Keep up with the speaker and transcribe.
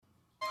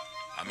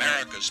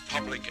America's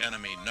public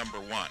enemy number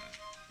one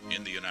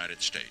in the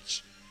United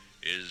States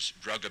is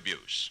drug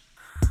abuse.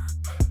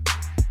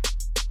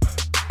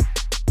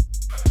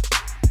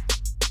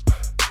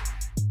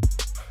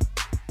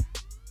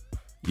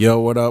 Yo,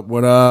 what up,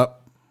 what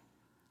up?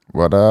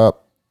 What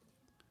up?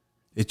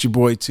 It's your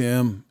boy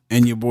Tim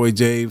and your boy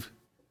Dave.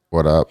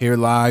 What up? Here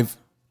live.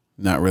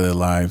 Not really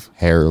live.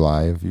 Hair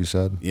Live, you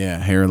said? Yeah,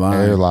 Hair Live.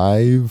 Hair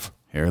Live?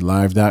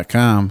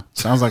 HairLive.com.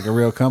 Sounds like a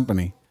real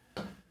company.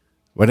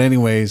 But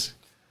anyways.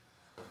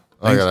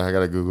 I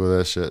gotta Google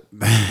that shit.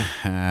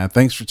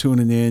 Thanks for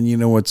tuning in. You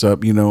know what's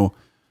up. You know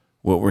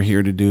what we're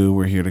here to do.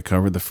 We're here to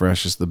cover the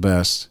freshest, the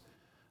best.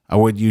 I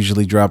would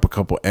usually drop a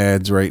couple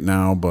ads right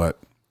now, but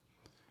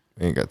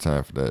We ain't got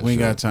time for that we ain't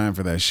got time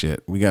for that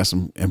shit. We got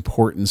some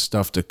important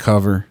stuff to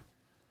cover.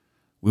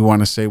 We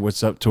want to say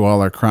what's up to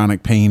all our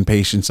chronic pain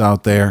patients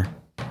out there.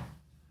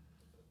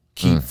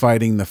 Keep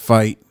fighting the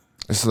fight.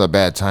 This is a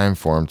bad time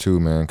for them too,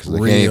 man, because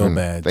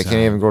they can't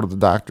even go to the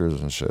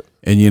doctors and shit.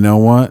 And you know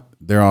what?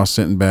 They're all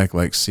sitting back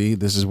like, see,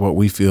 this is what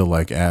we feel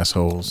like,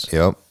 assholes.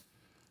 Yep.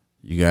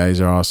 You guys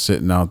are all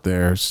sitting out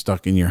there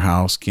stuck in your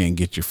house, can't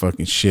get your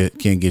fucking shit,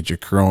 can't get your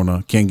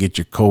corona, can't get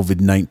your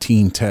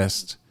COVID-19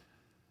 test.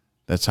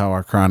 That's how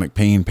our chronic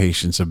pain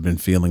patients have been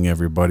feeling,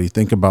 everybody.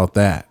 Think about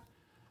that.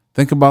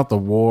 Think about the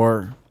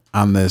war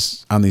on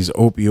these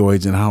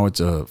opioids and how it's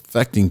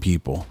affecting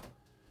people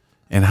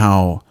and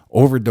how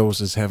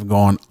overdoses have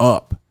gone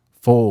up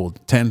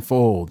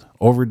tenfold.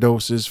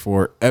 Overdoses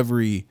for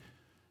every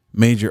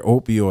major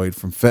opioid,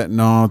 from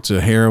fentanyl to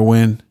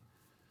heroin.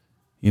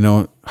 You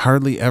know,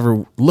 hardly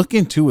ever look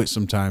into it.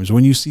 Sometimes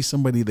when you see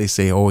somebody, they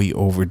say, oh, he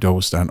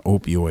overdosed on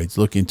opioids.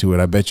 Look into it.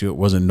 I bet you it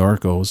wasn't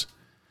Norcos.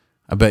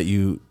 I bet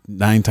you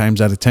 9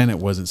 times out of 10 it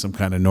wasn't some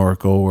kind of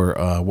Norco or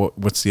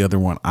what's the other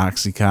one?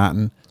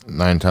 Oxycontin.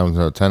 9 times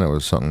out of 10 it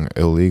was something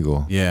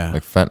illegal. Yeah.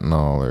 Like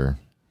fentanyl or...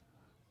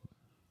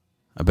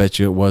 I bet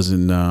you it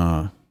wasn't,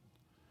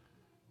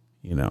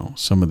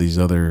 some of these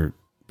other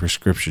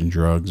prescription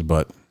drugs,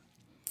 but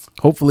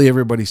hopefully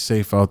everybody's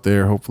safe out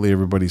there. Hopefully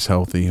everybody's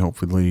healthy.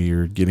 Hopefully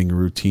you're getting a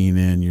routine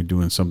in. You're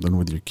doing something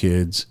with your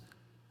kids.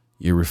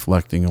 You're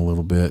reflecting a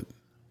little bit.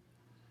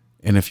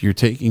 And if you're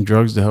taking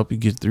drugs to help you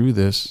get through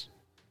this,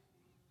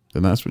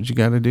 then that's what you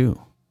got to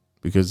do,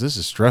 because this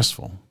is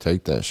stressful.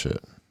 Take that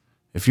shit.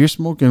 If you're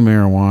smoking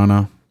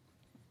marijuana,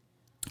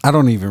 I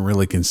don't even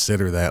really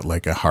consider that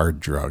like a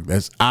hard drug.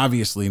 That's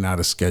obviously not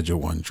a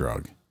Schedule I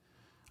drug.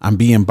 I'm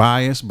being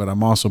biased, but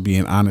I'm also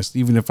being honest,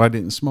 even if I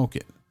didn't smoke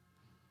it.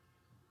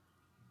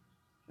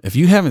 If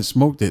you haven't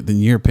smoked it, then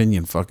your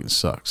opinion fucking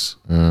sucks.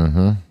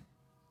 Mm-hmm.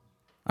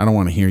 I don't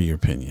want to hear your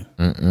opinion.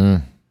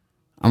 I'm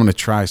going to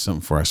try something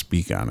before I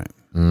speak on it.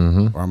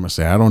 Mm-hmm. Or I'm going to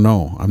say, I don't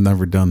know. I've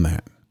never done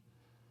that.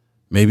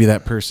 Maybe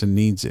that person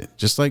needs it.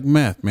 Just like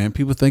meth, man.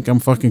 People think I'm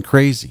fucking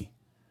crazy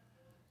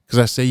because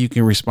I say you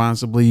can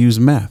responsibly use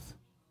meth.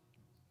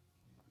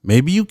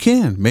 Maybe you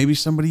can. Maybe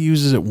somebody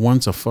uses it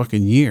once a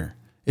fucking year.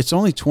 It's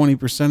only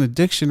 20%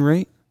 addiction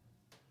rate.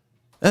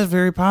 That's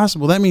very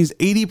possible. That means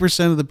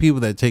 80% of the people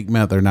that take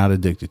meth are not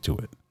addicted to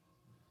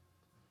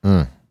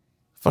it.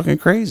 Fucking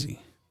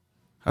crazy.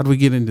 How do we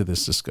get into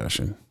this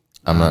discussion?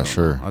 I'm not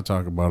sure. I'll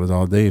talk about it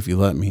all day if you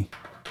let me.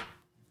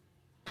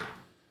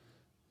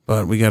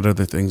 But we got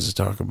other things to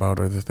talk about,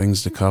 other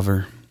things to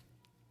cover.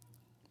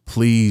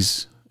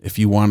 Please, if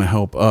you want to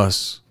help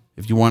us,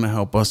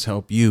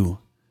 help you,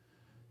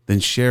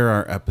 then share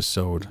our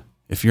episode.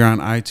 If you're on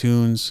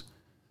iTunes,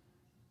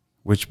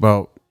 which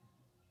about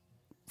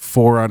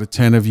 4 out of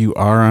 10 of you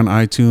are on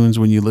iTunes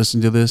when you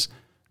listen to this,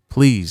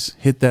 please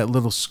hit that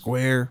little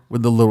square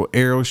with the little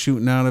arrow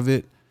shooting out of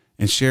it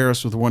and share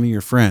us with one of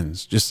your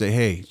friends. Just say,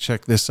 hey,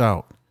 check this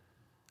out.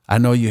 I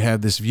know you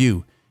have this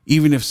view.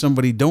 Even if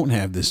somebody don't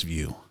have this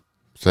view.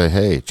 Say,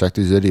 hey, check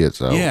these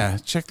idiots out. Yeah,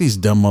 check these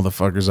dumb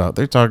motherfuckers out.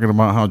 They're talking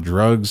about how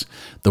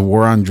the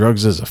war on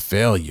drugs is a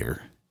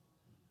failure.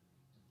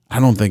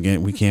 I don't think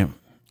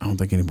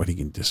anybody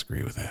can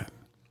disagree with that.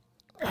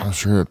 I'm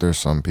sure that there's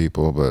some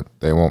people, but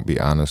they won't be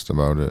honest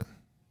about it.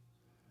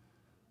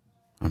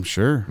 I'm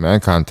sure. Man, I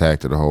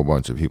contacted a whole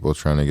bunch of people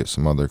trying to get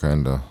some other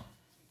kind of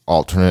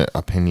alternate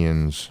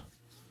opinions.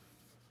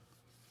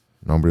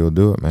 Nobody will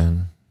do it,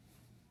 man.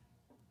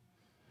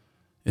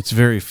 It's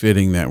very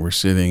fitting that we're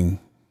sitting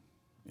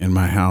in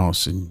my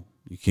house and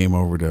you came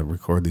over to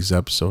record these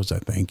episodes. I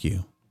thank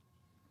you.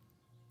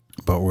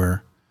 But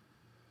we're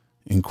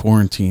in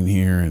quarantine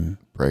here and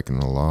breaking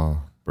the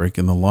law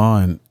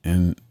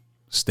and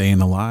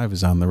staying alive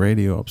is on the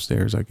radio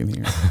upstairs. I can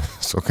hear.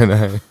 So can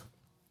I.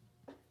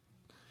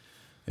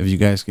 If you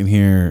guys can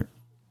hear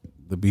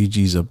the Bee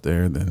Gees up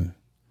there, then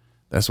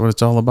that's what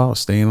it's all about,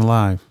 staying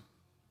alive.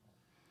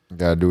 You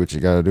gotta do what you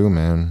gotta do,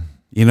 man.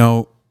 You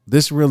know,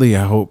 this really,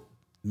 I hope,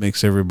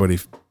 makes everybody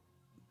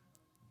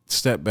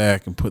step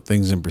back and put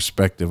things in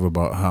perspective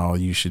about how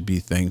you should be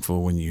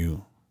thankful when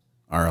you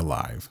are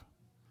alive.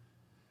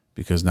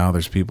 Because now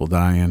there's people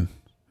dying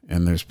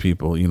and there's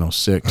people,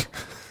 sick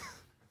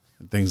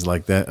and things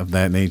like that, of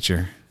that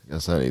nature.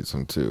 Guess I need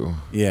some too.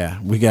 Yeah,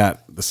 we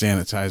got the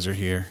sanitizer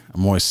here.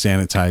 I'm always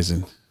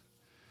sanitizing.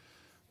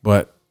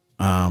 But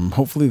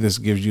hopefully this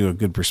gives you a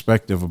good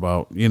perspective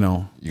about, You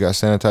got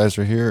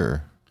sanitizer here?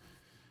 Or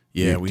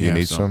yeah, do you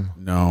need some?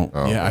 No.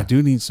 Oh, yeah, okay. I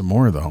do need some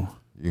more, though.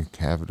 You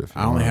can have it if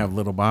you I only want. have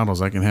little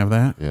bottles. I can have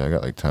that? Yeah, I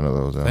got like 10 of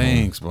those at home.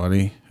 Thanks,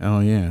 buddy.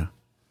 Hell yeah.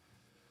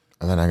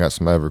 And then I got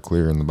some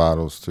Everclear in the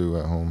bottles too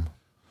at home.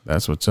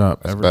 That's what's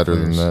up. That's better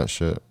than that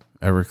shit.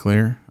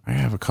 Everclear? I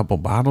have a couple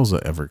bottles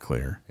of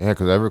Everclear. Yeah,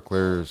 because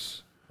Everclear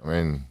is,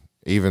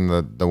 even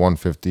the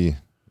 150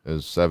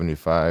 is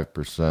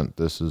 75%.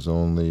 This is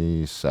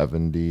only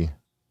 70%.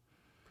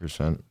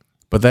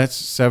 But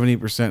that's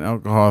 70%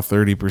 alcohol,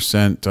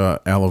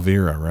 30% aloe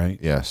vera, right?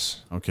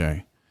 Yes.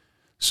 Okay.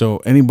 So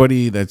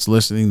anybody that's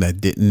listening that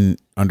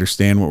didn't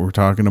understand what we're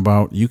talking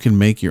about, you can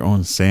make your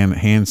own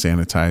hand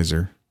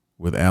sanitizer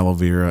with aloe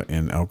vera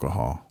and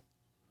alcohol.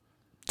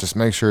 Just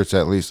make sure it's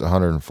at least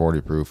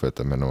 140 proof at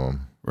the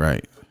minimum.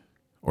 Right.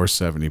 Or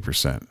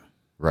 70%.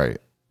 Right.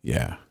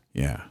 Yeah.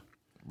 Yeah.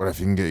 But if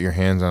you can get your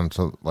hands on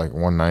to like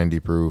 190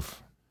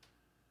 proof,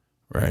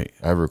 right,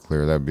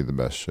 Everclear, that'd be the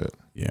best shit.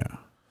 Yeah.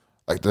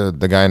 Like the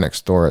guy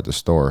next door at the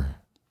store,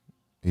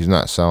 he's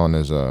not selling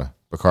his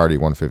Bacardi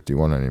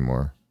 151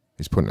 anymore.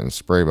 He's putting it in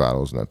spray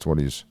bottles, and that's what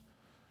he's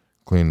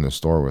cleaning the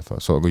store with.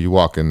 So you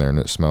walk in there and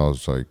it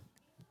smells like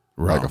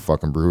a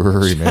fucking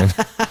brewery, man.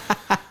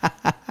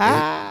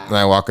 And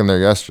I walk in there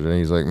yesterday, and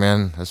he's like,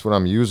 "Man, that's what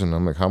I'm using."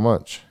 I'm like, "How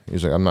much?"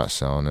 He's like, "I'm not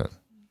selling it."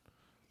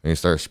 And he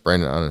started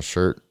spraying it on his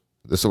shirt.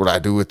 This is what I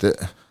do with it.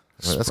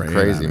 Like, that's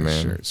crazy,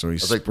 man. Shirt. So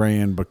he's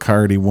spraying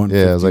Bacardi 151.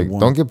 Yeah, I was like,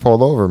 don't get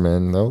pulled over,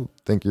 man. They'll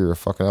think you're a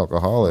fucking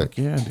alcoholic.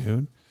 Yeah,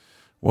 dude.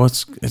 Well,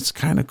 it's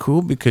kind of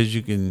cool because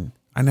you can.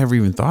 I never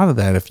even thought of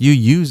that. If you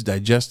use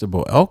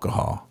digestible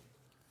alcohol,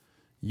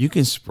 you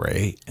can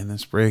spray and then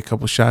spray a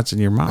couple shots in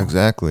your mouth.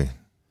 Exactly.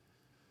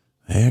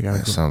 Hey,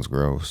 that sounds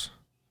gross.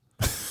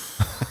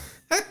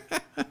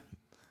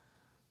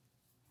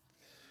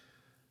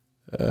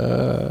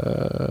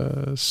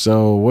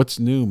 So what's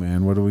new,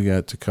 man? What do we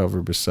got to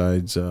cover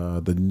besides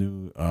the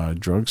new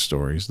drug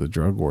stories, the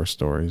drug war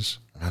stories?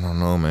 I don't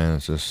know, man.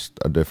 It's just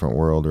a different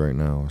world right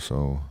now.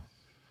 So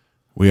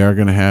we are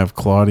going to have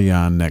Claudia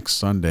on next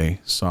Sunday.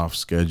 Soft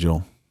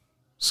scheduled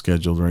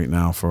right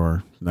now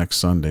for next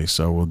Sunday.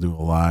 So we'll do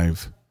a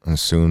live. And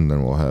soon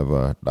then we'll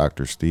have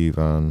Dr. Steve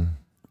on.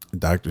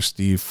 Dr.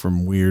 Steve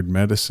from Weird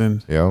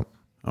Medicine. Yep.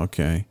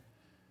 Okay.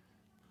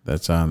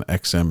 That's on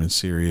XM and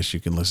Sirius. You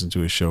can listen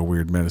to his show,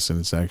 Weird Medicine.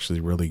 It's actually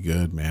really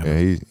good, man.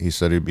 Yeah, he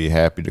said he'd be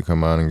happy to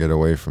come on and get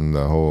away from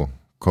the whole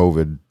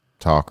COVID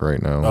talk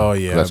right now. Oh,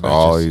 yeah. That's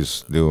all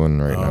he's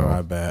doing right now.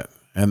 I bet.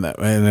 And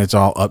it's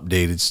all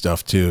updated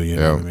stuff, too. You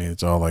know what I mean?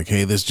 It's all like,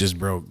 hey, this just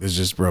broke. This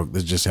just broke.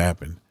 This just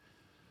happened.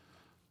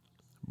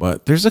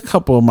 But there's a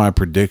couple of my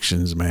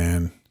predictions,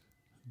 man,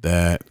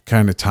 that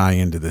kind of tie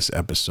into this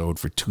episode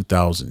for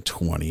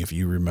 2020. If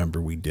you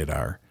remember, we did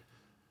our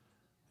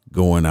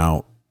going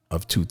out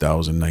of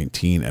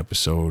 2019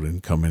 episode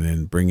and coming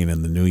in, bringing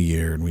in the new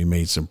year, and we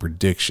made some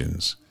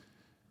predictions.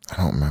 I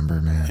don't remember,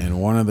 man.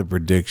 And one of the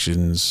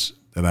predictions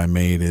that I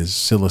made is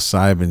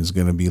psilocybin's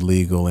going to be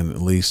legal in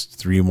at least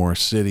 3 more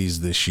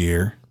cities this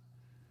year.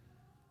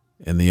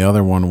 And the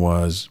other one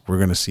was we're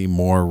going to see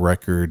more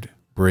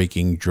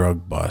record-breaking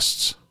drug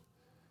busts.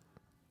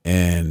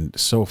 And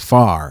so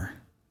far,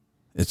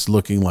 it's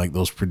looking like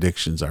those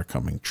predictions are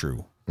coming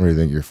true. What do you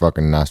think? You're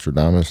fucking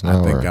Nostradamus now?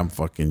 I think I'm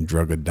fucking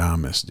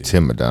Drugadamus, dude.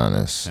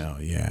 Timodamus.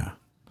 Hell yeah.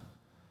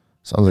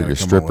 Sounds like your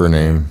stripper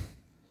name.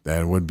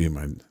 That would be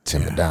my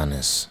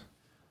Timodamus.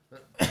 Yeah.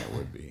 That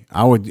would be.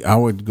 I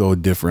would go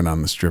different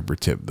on the stripper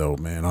tip though,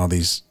 man. All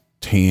these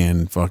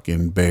tan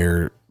fucking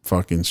bear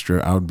fucking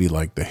strip. I'd be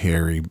like the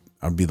hairy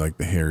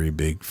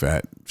big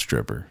fat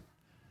stripper.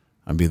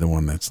 I'd be the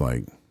one that's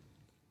like,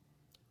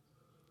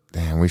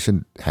 damn, we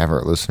should have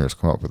our listeners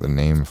come up with a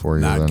name for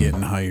you. Not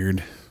getting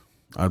hired.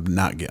 I'd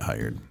not get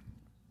hired.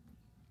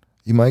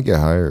 You might get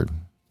hired.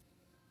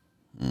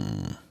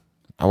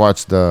 I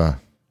watched on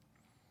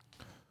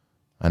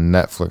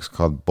Netflix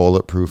called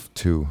Bulletproof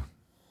 2.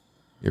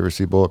 You ever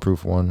see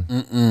Bulletproof 1?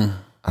 Mm-mm.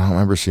 I don't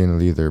remember seeing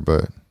it either,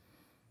 but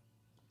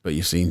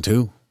you seen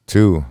 2?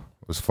 2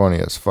 was funny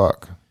as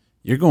fuck.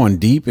 You're going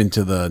deep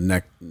into the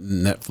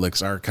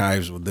Netflix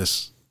archives with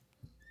this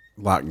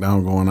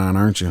lockdown going on,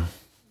 aren't you?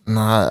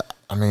 No,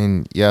 I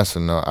mean, yes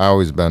and no. I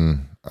always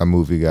been a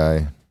movie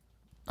guy.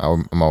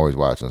 I'm always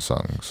watching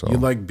something. So you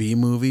like B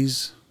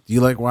movies? Do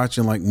you like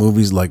watching like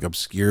movies, like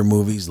obscure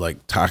movies,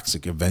 like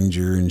Toxic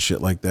Avenger and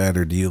shit like that,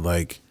 or do you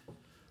like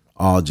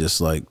all just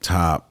like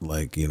top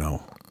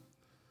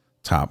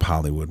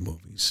Hollywood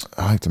movies?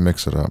 I like to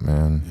mix it up,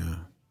 man. Yeah,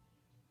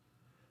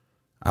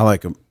 I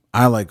like them.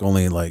 I like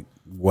only like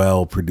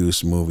well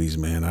produced movies,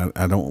 man.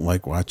 I don't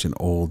like watching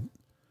old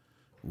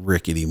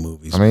rickety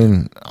movies. I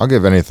mean, I'll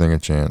give anything a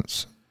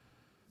chance.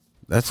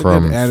 That's a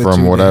good attitude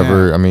from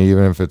whatever. To have. I mean,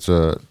 even if it's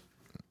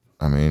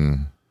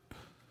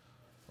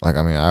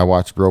I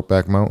watched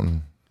Brokeback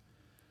Mountain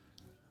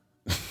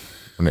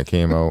when it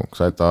came out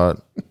because I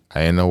thought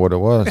I didn't know what it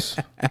was,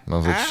 and I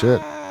was like,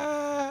 shit.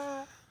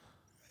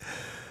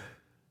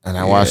 And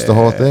I watched the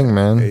whole thing,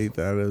 man. He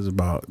thought it was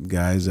about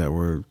guys that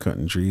were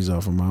cutting trees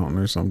off a mountain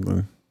or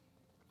something.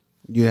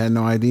 You had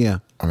no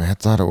idea. I mean, I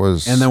thought it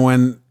was. And then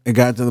when it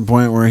got to the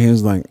point where he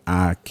was like,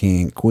 I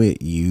can't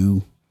quit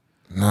you.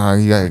 No,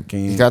 he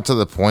got to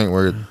the point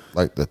where,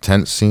 like, the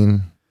tent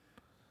scene,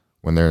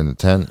 when they're in the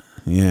tent.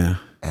 Yeah.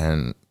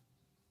 And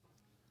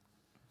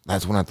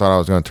that's when I thought I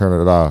was going to turn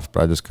it off,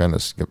 but I just kind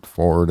of skipped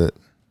forward it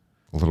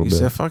a little bit. You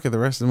said, fuck it, the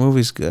rest of the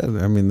movie's good.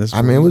 I mean,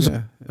 it was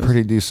a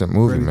pretty decent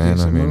movie, man.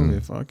 Decent movie.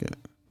 Fuck it.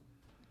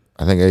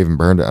 I think I even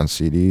burned it on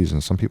CDs,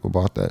 and some people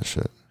bought that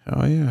shit.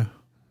 Oh, yeah.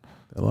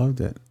 They loved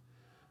it.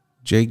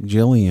 Jake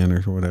Gillian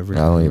or whatever. I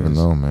don't even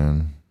know,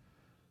 man.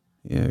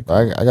 Yeah.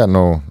 I got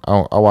no.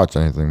 I'll watch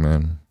anything,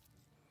 man.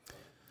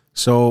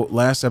 So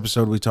last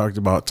episode we talked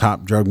about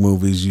top drug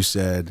movies. You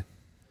said,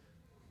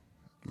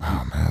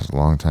 oh man, that's a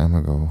long time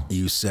ago.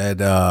 You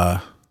said,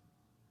 I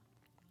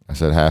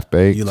said Half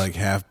Baked. You like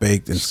Half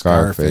Baked and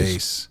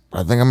Scarface.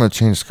 I think I'm gonna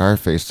change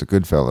Scarface to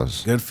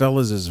Goodfellas.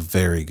 Goodfellas is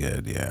very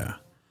good. Yeah,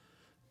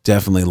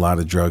 definitely a lot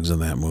of drugs in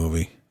that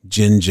movie.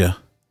 Ginger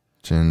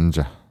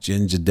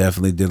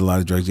definitely did a lot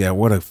of drugs. Yeah,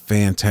 what a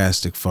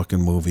fantastic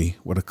fucking movie.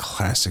 What a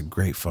classic,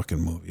 great fucking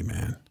movie,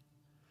 man.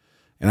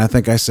 And I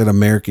think I said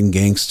American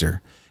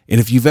Gangster. And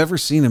if you've ever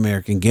seen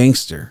American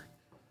Gangster,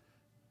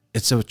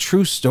 it's a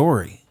true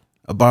story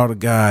about a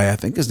guy. I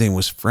think his name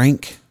was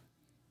Frank.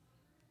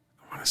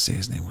 I want to say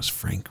his name was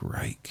Frank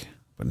Reich,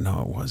 but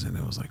no, it wasn't.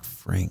 It was like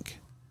Frank.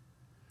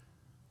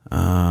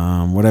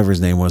 Whatever his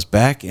name was.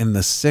 Back in the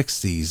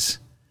 60s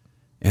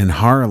in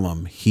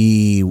Harlem,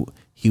 he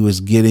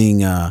was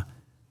getting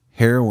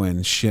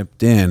heroin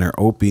shipped in or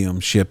opium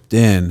shipped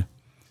in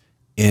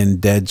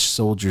dead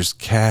soldiers'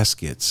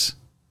 caskets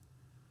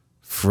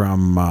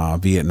from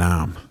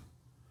Vietnam.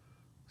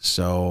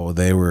 So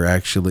they were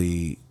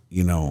actually,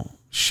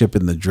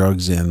 shipping the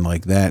drugs in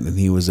like that, and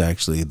he was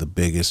actually the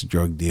biggest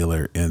drug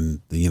dealer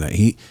in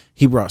the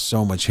he brought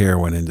so much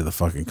heroin into the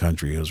fucking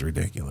country, it was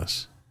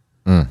ridiculous.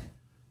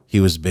 He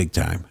was big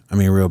time. I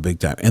mean, real big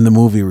time. And the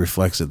movie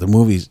reflects it. The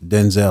movie's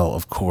Denzel,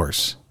 of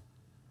course.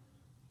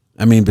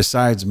 I mean,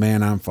 besides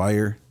Man on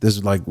Fire, this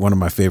is like one of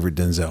my favorite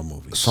Denzel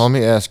movies. So let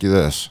me ask you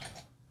this.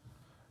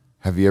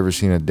 Have you ever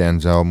seen a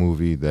Denzel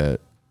movie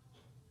that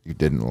you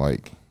didn't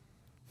like?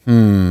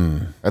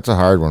 That's a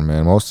hard one,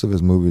 man. Most of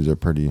his movies are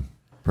pretty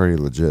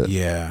legit.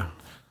 Yeah.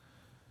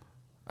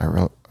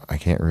 I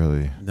can't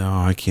really. No,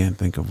 I can't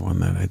think of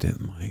one that I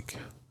didn't like.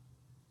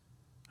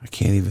 I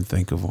can't even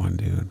think of one,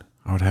 dude.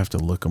 I would have to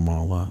look them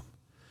all up.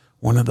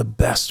 One of the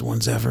best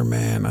ones ever,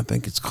 man. I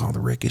think it's called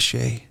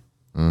Ricochet.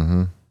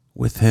 Mm-hmm.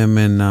 With him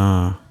and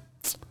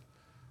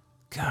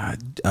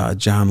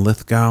John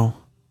Lithgow.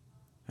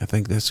 I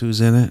think that's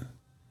who's in it.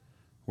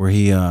 Where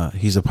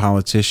he's a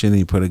politician.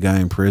 He put a guy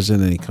in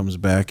prison, and he comes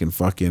back and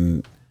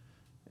fucking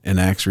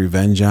enacts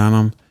revenge on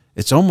him.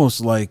 It's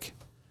almost like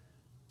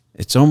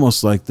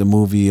the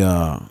movie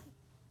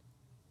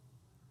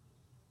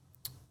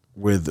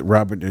with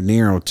Robert De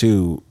Niro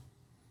too,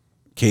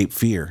 Cape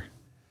Fear.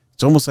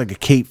 It's almost like a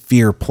Cape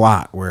Fear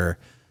plot where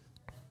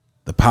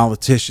the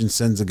politician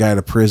sends a guy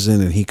to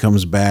prison, and he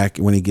comes back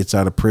when he gets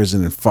out of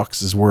prison and fucks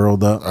his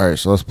world up. All right,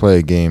 so let's play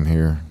a game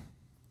here.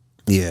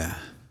 Yeah.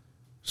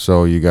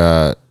 So you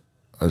got,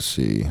 let's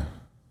see,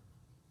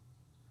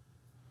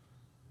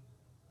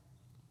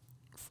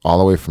 all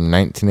the way from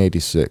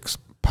 1986,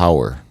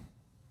 Power.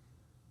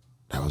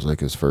 That was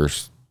like his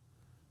first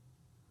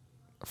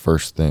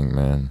thing,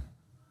 man.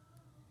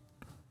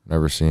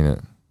 Never seen it.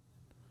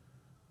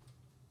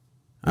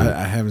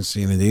 I haven't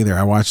seen it either.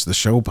 I watched the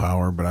show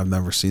Power, but I've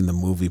never seen the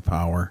movie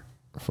Power.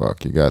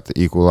 Fuck, you got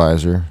The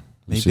Equalizer.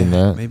 You seen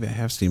that? Maybe I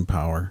have seen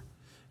Power.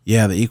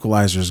 Yeah, The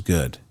Equalizer's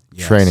good.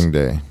 Yes. Training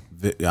Day.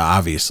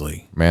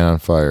 Obviously. Man on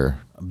Fire.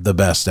 The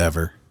best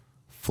ever.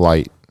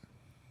 Flight.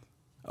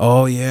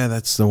 Oh, yeah,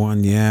 that's the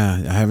one.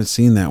 Yeah, I haven't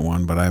seen that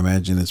one, but I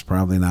imagine it's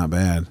probably not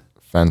bad.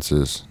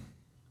 Fences.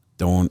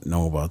 Don't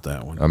know about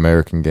that one.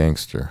 American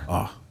Gangster.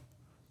 Oh.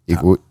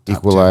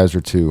 Equalizer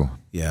 2.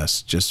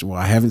 Yes,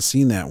 I haven't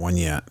seen that one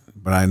yet,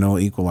 but I know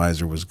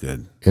Equalizer was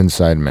good.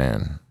 Inside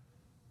Man.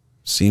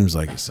 Seems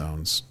like it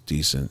sounds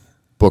decent.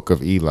 Book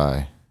of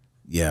Eli.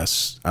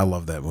 Yes, I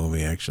love that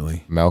movie,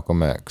 actually.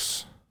 Malcolm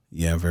X.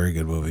 Yeah, very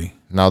good movie.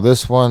 Now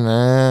this one,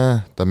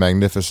 The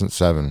Magnificent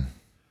Seven.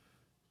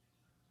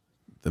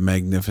 The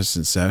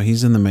Magnificent Seven.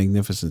 He's in The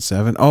Magnificent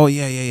Seven. Oh,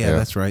 yeah.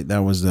 That's right. That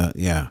was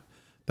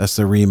that's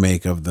the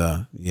remake of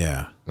Now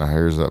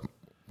here's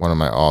one of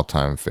my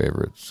all-time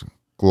favorites,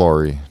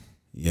 Glory.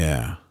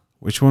 Yeah.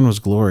 Which one was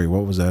Glory?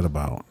 What was that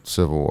about?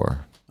 Civil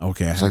War.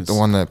 Okay. It's like the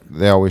one that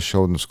they always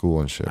showed in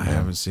school and shit. I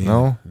haven't seen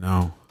it.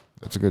 No.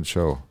 That's a good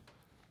show.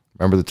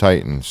 Remember the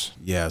Titans?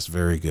 Yes,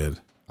 very good.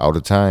 Out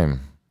of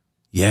Time.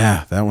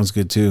 Yeah, that one's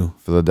good too.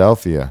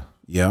 Philadelphia.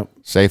 Yep.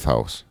 Safe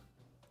House.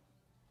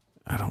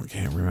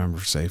 Can't remember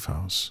Safe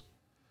House.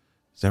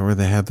 Is that where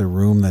they had the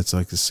room that's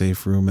like the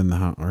safe room in the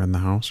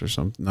house or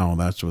something? No,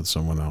 that's with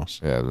someone else.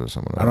 Yeah, there's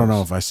someone else. I don't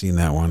know if I seen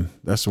that one.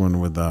 That's the one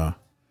with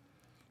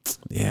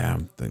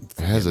it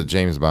has a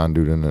James Bond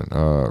dude in it.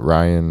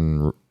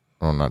 Ryan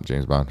Oh, not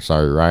James Bond.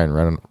 Sorry,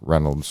 Ryan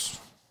Reynolds.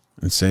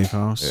 In Safe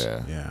House?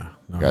 Yeah. Yeah.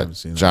 No, I Got haven't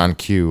seen John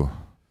Q.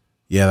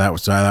 Yeah,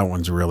 that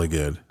one's really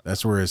good.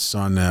 That's where his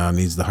son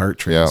needs the heart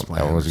Yeah,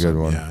 transplant. that was a good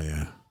one. Yeah,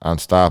 yeah.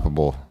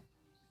 Unstoppable.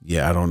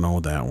 Yeah, I don't know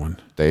that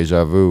one.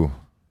 Deja Vu.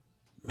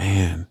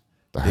 Man.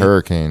 The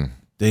Hurricane.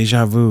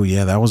 Deja Vu.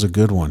 Yeah, that was a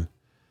good one.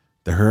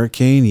 The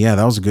Hurricane. Yeah,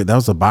 that was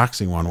the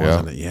boxing one,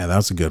 wasn't it? Yeah, that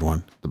was a good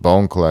one. The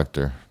Bone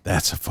Collector.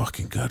 That's a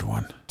fucking good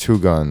one. Two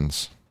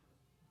Guns.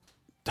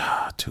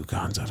 Two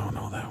Guns. I don't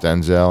know that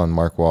one. Denzel and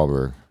Mark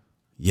Wahlberg.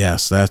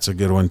 Yes, that's a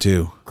good one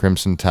too.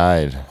 Crimson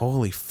Tide.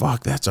 Holy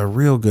fuck, that's a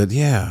real good.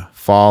 Yeah.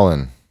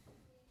 Fallen.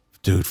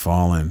 Dude,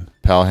 Fallen.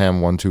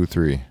 Pelham 1, 2,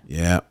 3.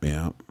 Yeah,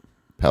 yeah.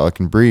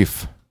 Pelican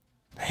Brief.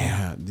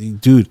 Yeah,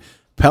 dude.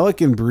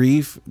 Pelican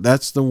Brief,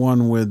 that's the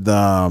one with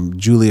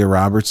Julia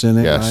Roberts in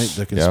it, Yes.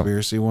 right? The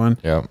conspiracy one.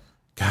 Yep.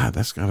 God,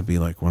 that's got to be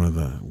like one of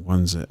the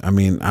ones that, I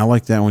mean, I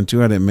like that one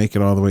too. I didn't make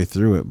it all the way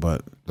through it,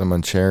 but. The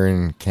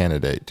Manchurian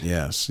Candidate.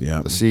 Yes,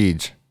 yeah. The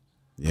Siege.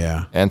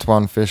 Yeah.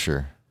 Antoine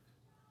Fisher.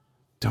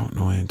 Don't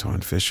know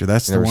Antoine Fisher.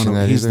 That's You the never one. seen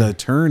that He's either? the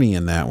attorney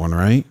in that one,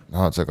 right?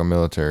 No, it's like a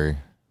military.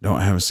 No,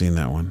 I haven't seen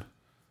that one.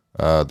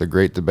 The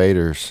Great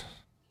Debaters.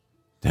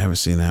 I haven't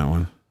seen that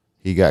one.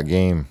 He Got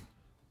Game.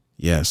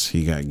 Yes,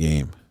 He Got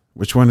Game.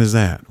 Which one is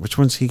that? Which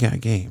one's He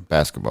Got Game?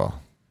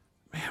 Basketball.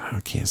 Man, I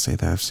can't say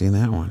that I've seen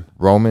that one.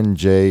 Roman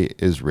J.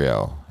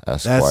 Israel.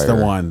 Esquire.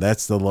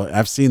 That's the one.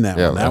 I've seen that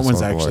one. That that's one's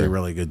the one. actually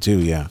really good too.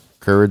 Yeah.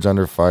 Courage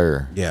Under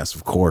Fire. Yes,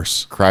 of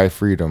course. Cry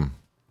Freedom.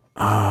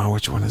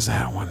 Which one is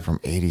that one? From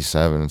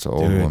 87. It's an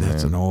old Dude, one,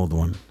 that's man. an old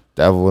one.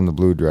 Devil in the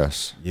Blue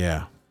Dress.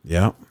 Yeah.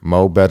 Yep.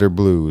 Mo Better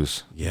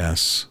Blues.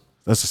 Yes.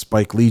 That's a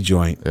Spike Lee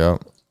joint.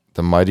 Yep.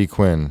 The Mighty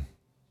Quinn.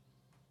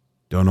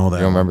 Don't know that.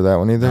 You don't remember that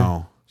one either?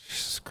 No.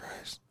 Jesus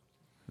Christ.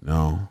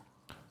 No.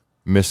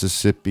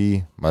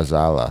 Mississippi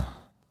Mazala.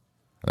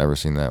 Never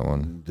seen that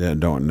one.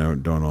 Don't know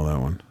that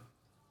one.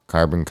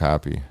 Carbon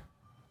Copy.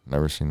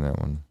 Never seen that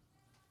one.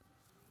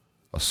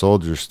 A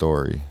Soldier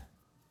Story.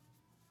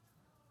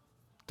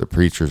 The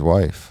Preacher's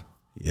Wife.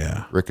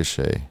 Yeah.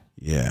 Ricochet.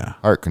 Yeah.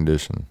 Heart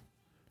Condition.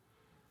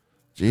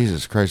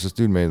 Jesus Christ, this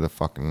dude made the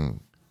fucking...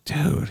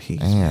 Dude, he's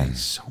Man. made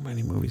so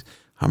many movies.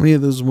 How many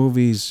of those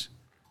movies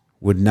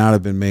would not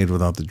have been made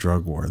without the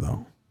drug war,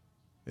 though?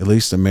 At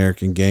least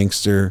American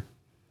Gangster,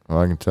 Well,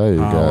 I can tell you,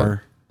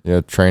 Power,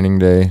 got Training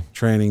Day.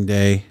 Training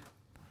Day.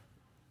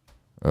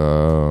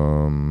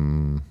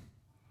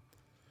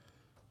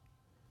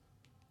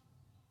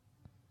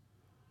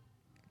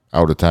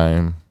 Out of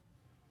Time.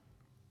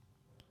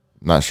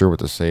 Not sure what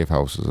the Safe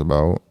House is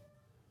about.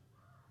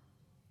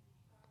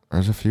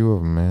 There's a few of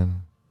them,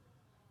 man.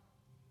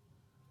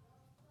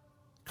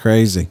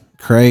 Crazy.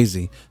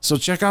 So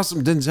check out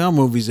some Denzel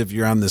movies if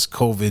you're on this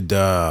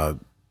COVID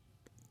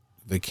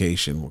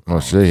vacation. We'll call Oh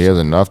it. shit, he has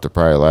enough to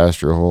probably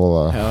last your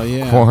whole Hell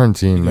yeah.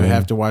 quarantine, You man.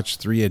 have to watch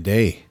 3 a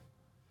day.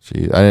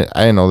 Gee, I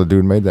didn't know the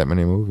dude made that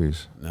many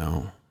movies.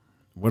 No.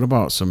 What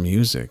about some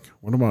music?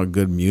 What about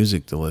good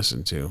music to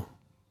listen to?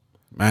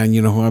 Man,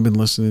 you know who I've been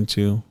listening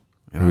to?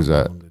 And Who's I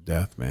love that? him to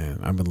death, man.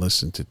 I've been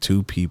listening to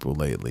 2 people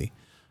lately.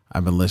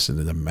 I've been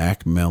listening to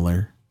Mac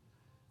Miller,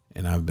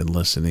 and I've been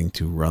listening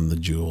to Run the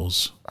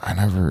Jewels. I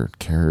never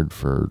cared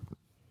for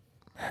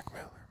Mac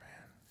Miller,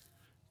 man.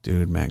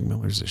 Dude, Mac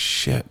Miller's a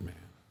shit, man.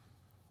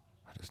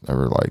 I just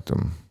never liked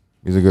him.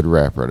 He's a good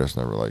rapper. I just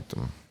never liked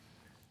him.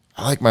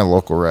 I like my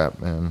local rap,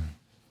 man.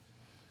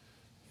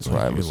 That's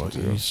what I listen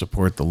You to.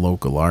 support the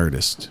local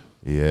artist.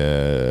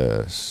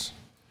 Yes.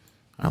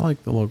 I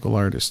like the local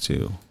artist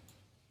too.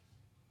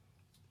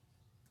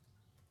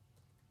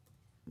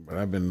 But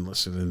I've been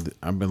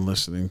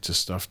listening to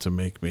stuff to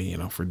make me,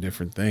 for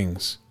different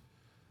things.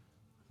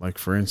 Like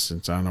for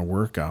instance, on a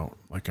workout.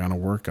 What do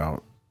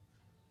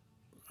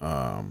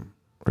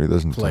you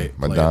listen to?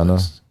 Madonna?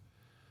 Playlist.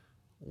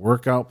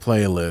 Workout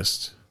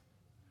playlist.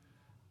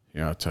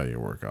 Yeah, I'll tell you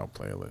workout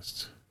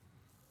playlist.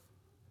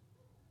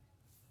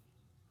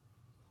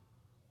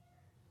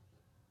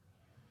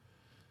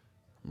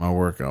 My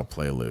workout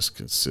playlist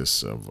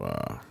consists of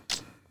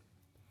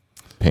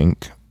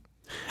Pink.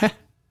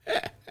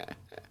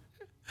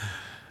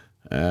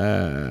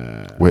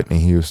 Whitney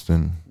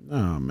Houston.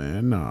 no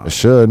man, no. It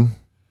should.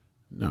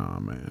 No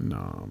man.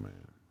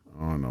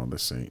 Oh no,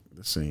 this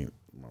ain't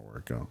my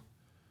workout.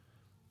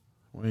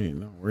 Wait,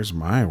 no, where's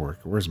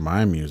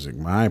my music?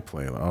 My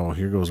playlist. Oh,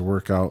 here goes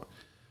workout.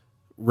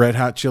 Red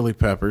Hot Chili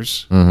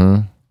Peppers.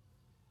 Mm-hmm.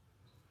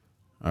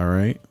 All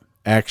right.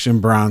 Action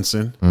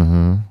Bronson.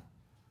 Mm-hmm.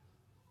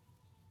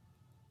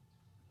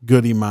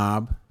 Goody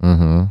Mob.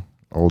 Mm-hmm.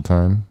 Old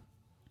time.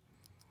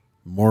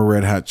 More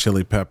Red Hot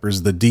Chili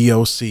Peppers. The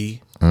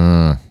DOC.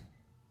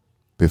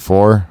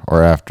 Before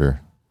or after?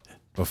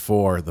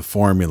 Before the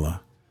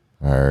Formula.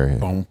 All right.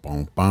 Boom,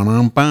 boom,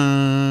 bum,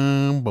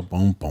 bum,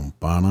 boom, boom,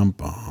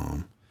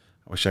 bum.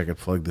 I wish I could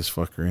plug this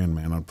fucker in,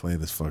 man. I'll play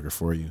this fucker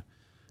for you.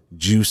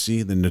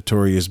 Juicy, the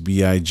Notorious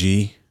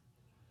B.I.G.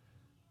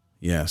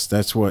 Yes,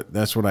 that's what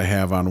I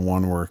have on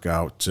one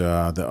workout.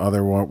 The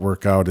other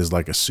workout is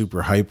like a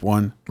super hype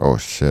one. Oh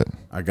shit.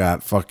 I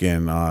got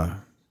fucking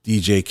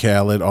DJ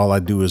Khaled, All I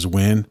Do Is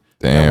Win.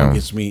 Damn. That one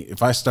gets me.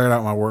 If I start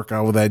out my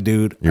workout with that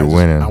dude, You're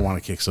winning. I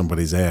want to kick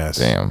somebody's ass.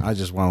 Damn. I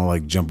just want to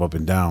like jump up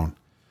and down.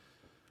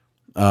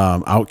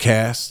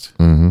 Outkast,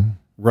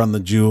 Run the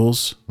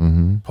Jewels,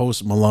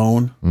 Post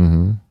Malone,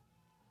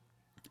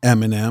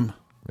 Eminem.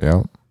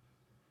 Yep.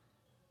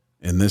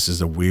 And this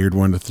is a weird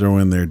one to throw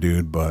in there,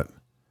 dude, but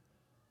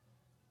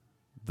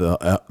the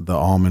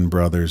Allman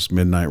Brothers,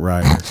 Midnight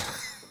Rider.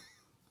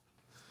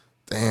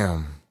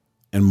 Damn.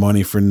 And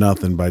Money for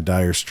Nothing by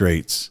Dire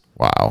Straits.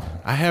 Wow.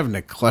 I have an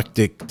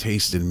eclectic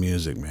taste in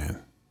music,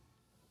 man.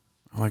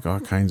 I like all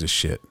kinds of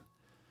shit.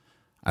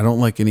 I don't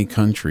like any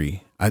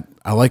country.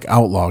 I like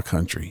outlaw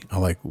country. I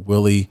like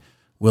Willie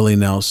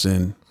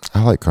Nelson.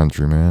 I like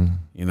country, man.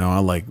 You know, I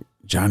like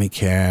Johnny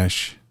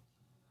Cash,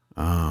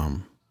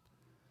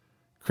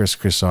 Chris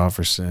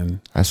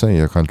Christopherson. I sent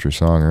you a country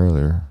song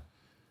earlier.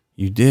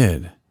 You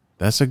did.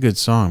 That's a good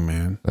song,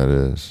 man. That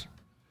is.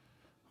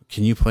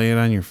 Can you play it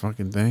on your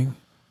fucking thing?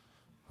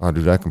 Oh,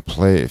 dude, I can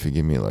play it if you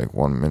give me like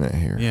 1 minute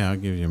here. Yeah, I'll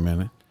give you a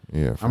minute.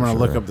 Yeah, I'm going to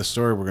look up the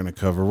story we're going to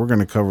cover. We're going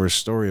to cover a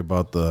story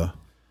about the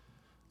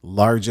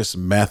largest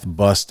meth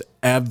bust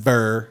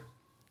ever.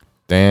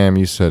 Damn,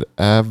 you said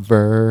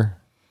ever.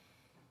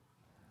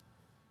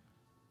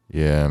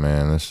 Yeah,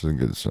 man, this is a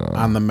good song.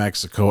 On the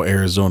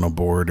Mexico-Arizona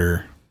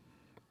border.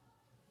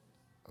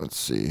 Let's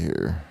see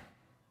here.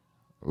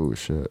 Oh,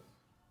 shit.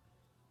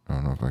 I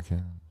don't know if I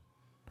can.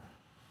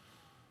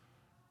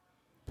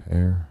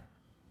 Pear.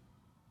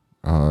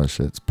 Oh,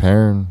 shit, it's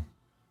pairing.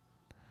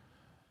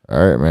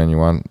 All right, man, you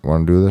want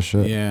to do this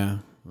shit? Yeah,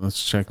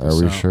 let's check this out.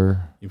 Are we out.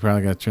 sure? You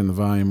probably got to turn the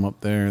volume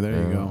up there. There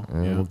you go.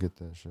 Yeah, we'll get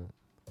that shit.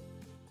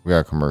 We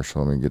got a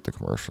commercial. Let me get the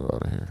commercial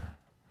out of here.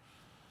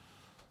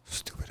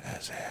 Stupid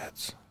ass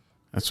ads.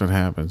 That's what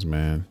happens,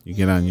 man. You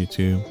get on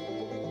YouTube.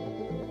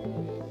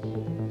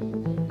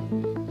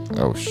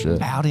 Oh,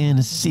 shit. Out in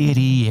the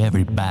city,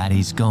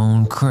 everybody's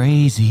gone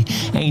crazy.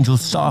 Angel,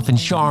 Soft, and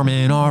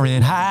Charmin are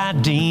in high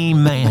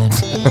demand.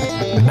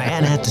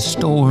 Man at the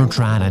store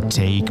trying to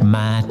take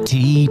my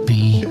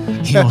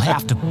TP. He'll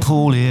have to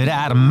pull it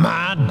out of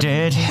my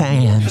dead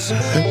hands.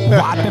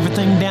 Wipe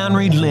everything down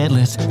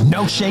relentless.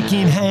 No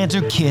shaking hands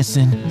or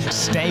kissing.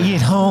 Stay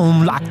at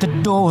home, lock the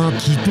door,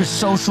 keep your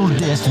social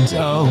distance.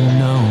 Oh,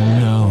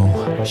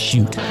 no.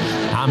 Shoot,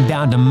 I'm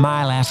down to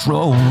my last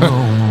roll.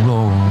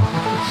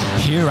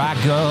 Here I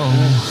go.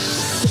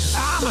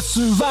 I'm a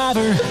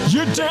survivor.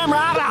 You're damn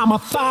right. I'm a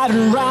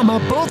fighter. I'm a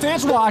both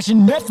ends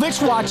washing,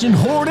 Netflix watching,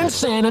 hoarding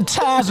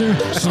sanitizer.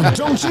 So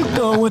don't you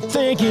go with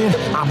thinking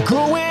I'm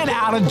going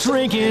out and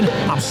drinking.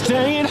 I'm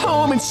staying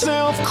home in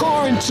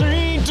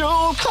self-quarantine.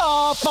 Don't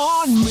cough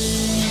on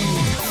me.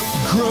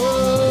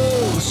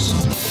 Gross.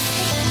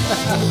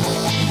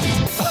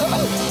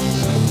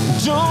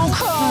 Don't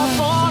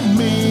cough on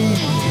me.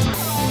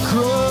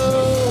 Gross.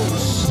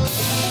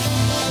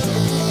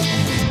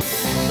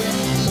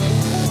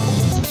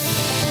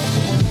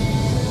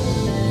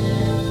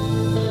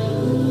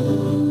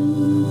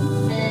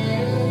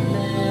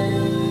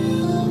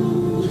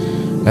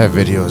 That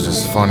video is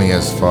just funny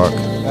as fuck.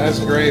 That's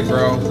great,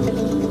 bro.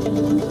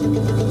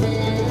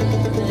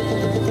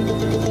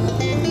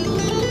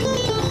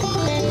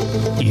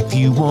 If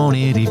you want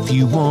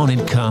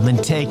it, come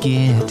and take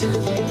it.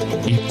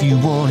 If you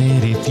want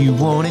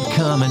it,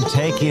 come and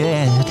take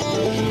it.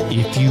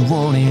 If you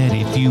want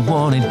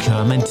it,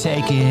 come and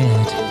take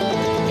it.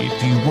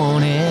 If you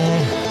want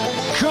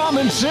it, come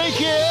and take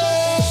it.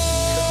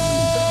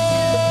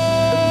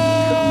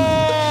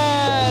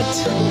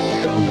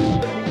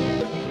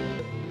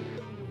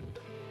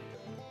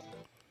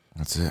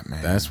 That's it,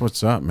 man. That's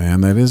what's up,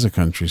 man. That is a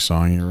country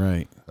song. You're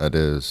right. That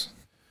is.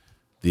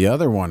 The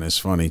other one is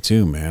funny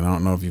too, man. I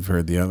don't know if you've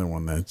heard the other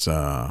one. There's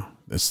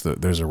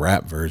a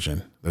rap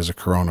version. There's a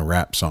Corona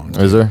rap song.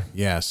 Is there?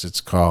 Yes,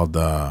 it's called.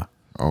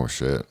 Oh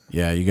shit.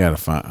 Yeah, you gotta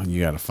find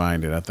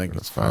it. I think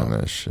Let's it's called. find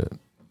that shit.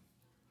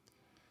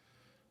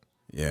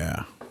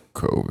 Yeah.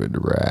 COVID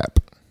rap.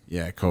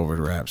 Yeah,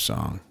 COVID rap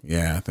song.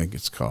 Yeah, I think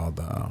it's called.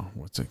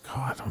 What's it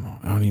called? I don't know.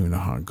 I don't even know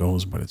how it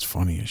goes, but it's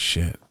funny as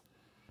shit.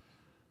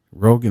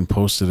 Rogan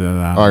posted it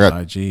on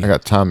his IG. I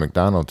got Tom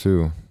McDonald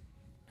too.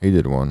 He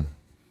did one.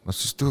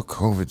 Let's just do a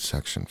COVID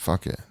section.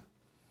 Fuck it.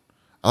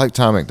 I like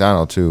Tom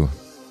McDonald too.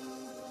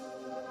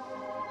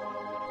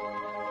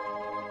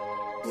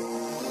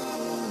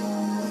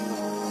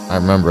 I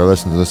remember I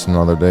listened to this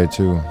another day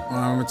too.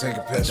 I'm gonna take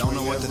a piss. Don't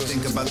know what to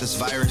think about this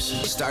virus.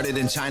 Started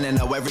in China,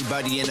 now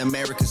everybody in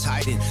America's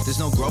hiding. There's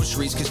no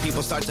groceries cause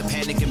people start to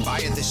panic and buy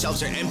it. The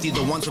shelves are empty,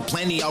 the ones with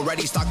plenty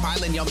already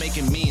stockpiling. Y'all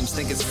making memes,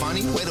 think it's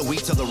funny? Wait a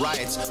week till the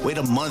riots. Wait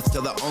a month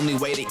till the only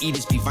way to eat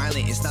is be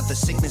violent. It's not the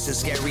sickness that's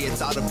scary,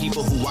 it's all the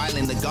people who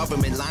wildin'. The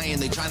government lying,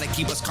 they trying to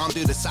keep us calm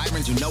through the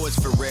sirens. You know it's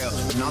for real.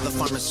 And all the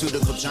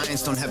pharmaceutical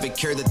giants don't have a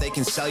cure that they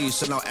can sell you,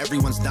 so now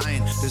everyone's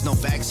dying. There's no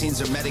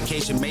vaccines or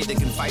medication made that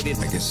can fight it.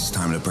 I guess it's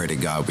time to pray to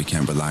God we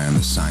can't rely on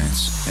the science.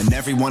 And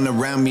everyone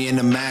around me in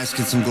a mask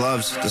and some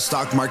gloves. The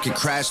stock market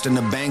crashed and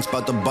the bank's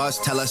about to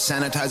bust. Tell us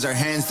sanitize our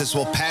hands, this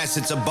will pass.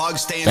 It's a bug,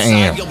 stay inside.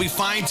 Damn. You'll be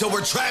fine till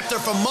we're trapped there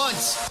for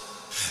months.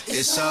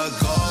 It's a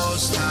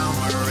ghost town,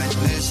 we're in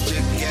this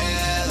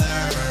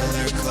together.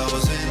 They're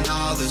closing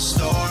all the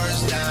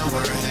stores down,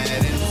 we're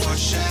heading for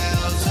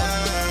shelter.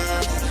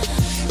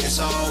 It's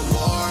all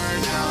war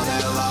now,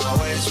 they'll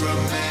always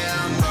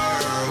remember.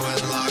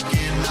 We're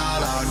locking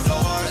all our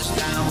doors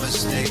down, we're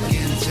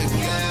sticking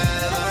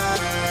together.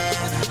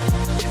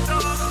 It's a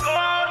ghost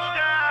town.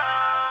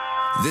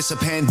 This a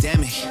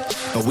pandemic,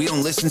 but we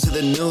don't listen to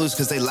the news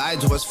because they lied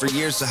to us for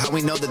years, so how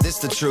we know that this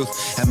the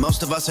truth? And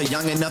most of us are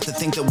young enough to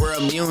think that we're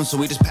immune, so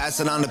we just pass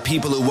it on to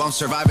people who won't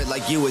survive it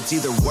like you. It's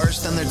either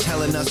worse than they're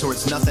telling us or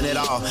it's nothing at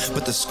all.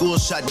 But the school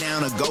shut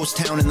down, a ghost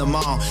town in the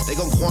mall. They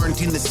gon'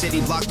 quarantine the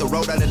city, block the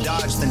road out of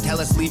Dodge, then tell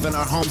us leaving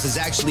our homes is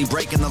actually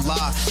breaking the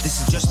law.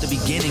 This is just the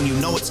beginning, you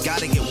know it's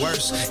gotta get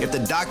worse. If the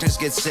doctors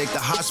get sick, the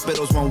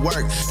hospitals won't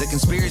work. The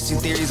conspiracy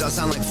theories all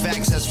sound like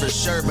facts, that's for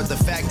sure, but the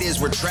fact is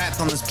we're trapped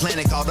on this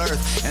planet called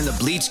Earth. And the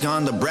bleach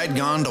gone, the bread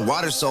gone, the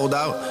water sold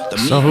out, the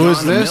meat So who gone,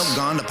 is the this? milk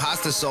gone, the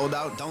pasta sold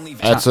out. Don't leave.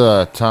 That's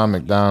Tom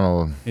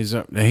McDonald. He's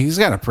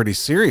got a pretty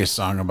serious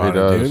song about He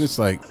it, does. dude. It's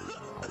like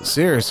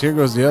serious. Here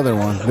goes the other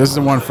one. This is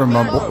the one from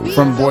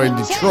boy in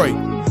Detroit.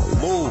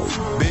 Move,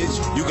 bitch,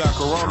 you got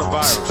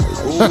coronavirus.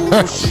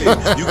 Ooh, shit,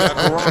 you got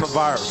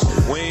coronavirus.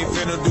 We ain't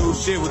finna do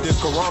shit with this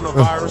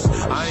coronavirus.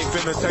 I ain't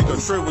finna take a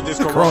trip with this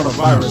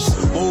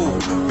coronavirus.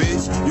 Move,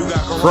 bitch, you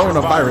got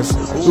coronavirus.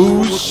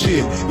 Ooh,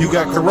 shit, you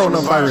got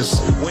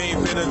coronavirus. We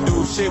ain't finna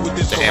do shit with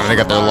this Damn, they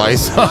got their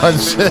lights I ain't on.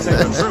 finna take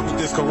a trip with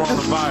this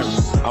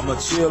coronavirus. I'ma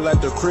chill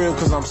at the crib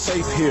cause I'm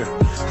safe here.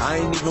 I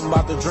ain't even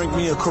about to drink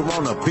me a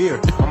Corona beer.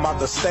 I'm about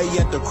to stay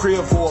at the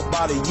crib for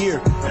about a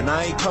year. And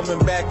I ain't coming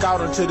back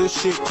out until this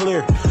shit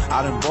clear.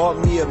 I done bought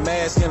me a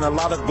mask and a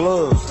lot of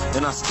gloves.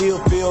 And I still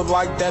feel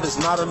like that is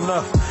not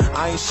enough.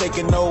 I ain't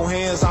shaking no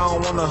hands, I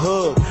don't wanna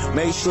hug.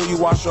 Make sure you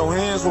wash your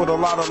hands with a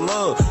lot of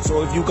love.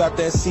 So if you got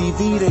that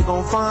CV, they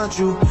gon' find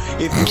you.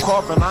 If you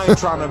coughing, I ain't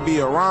trying to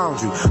be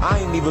around you. I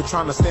ain't even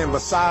trying to stand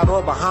beside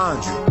or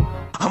behind you.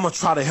 I'ma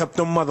try to help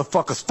them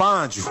motherfuckers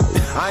find you.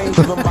 I ain't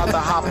even about to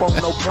hop on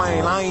no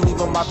plane. I ain't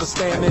even about to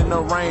stand in the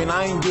rain.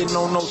 I ain't getting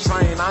on no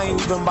train. I ain't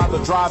even about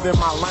to drive in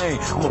my lane.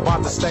 I'm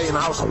about to stay in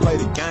the house and play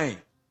the game.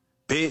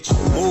 Bitch,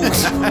 move,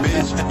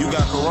 bitch, you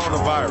got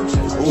coronavirus.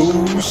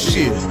 Ooh,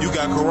 shit, you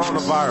got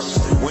coronavirus.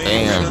 We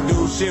ain't Damn. gonna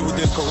do shit with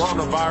this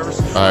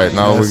coronavirus. All right,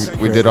 now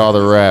we did all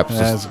the raps.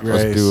 That's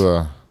Let's great.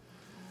 do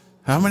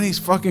How many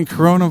fucking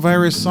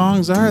coronavirus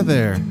songs are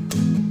there?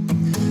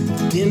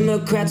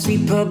 Democrats,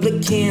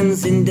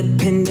 Republicans,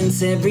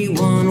 independents,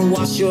 everyone.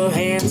 Wash your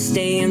hands,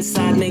 stay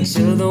inside, make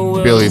sure the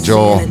world Billy is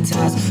Joel.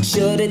 sanitized.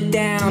 Shut it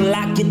down,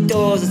 lock your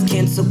doors. It's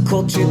cancel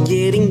culture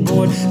getting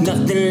bored.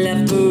 Nothing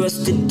left for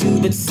us to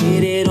do but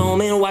sit at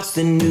home and watch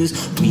the news.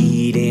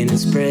 We didn't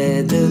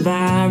spread the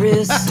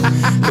virus,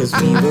 cause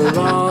we were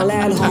all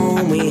at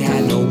home. We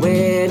had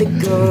nowhere to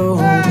go.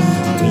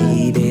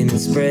 We didn't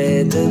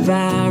spread the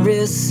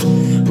virus.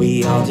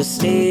 We all just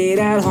stayed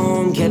at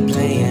home, kept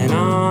playing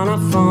on our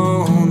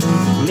phone.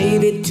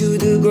 Made it to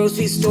the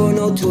grocery store,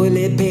 no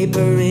toilet paper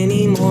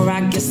anymore. I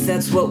guess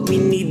that's what we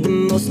need the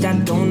most. I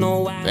don't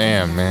know why.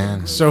 Damn,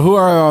 man. So who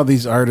are all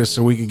these artists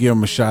so we could give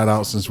them a shout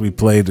out since we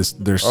played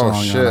their song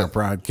on shit. our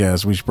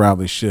podcast? We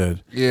probably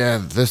should. Yeah,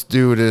 this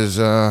dude is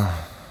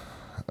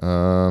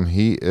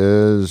he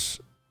is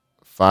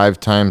 5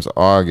 times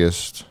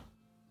August.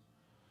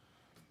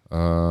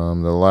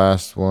 The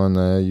last one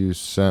that you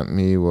sent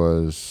me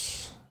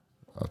was,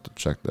 I'll have to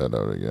check that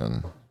out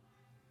again.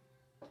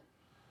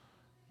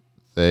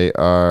 They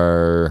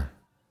are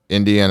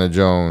Indiana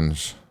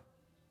Jones.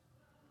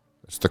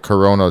 It's the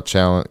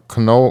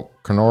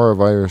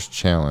Coronavirus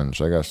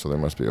Challenge. I guess so. There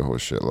must be a whole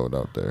shitload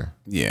out there.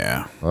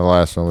 Yeah. The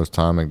last one was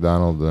Tom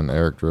McDonald and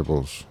Eric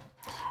Dribbles.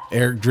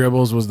 Eric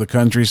Dribbles was the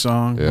country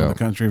song, Yeah. the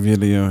country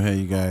video. Hey,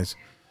 you guys,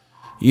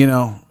 you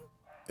know,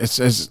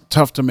 it's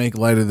tough to make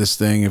light of this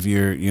thing if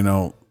you're, you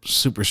know,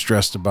 super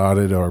stressed about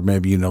it, or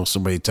maybe, you know,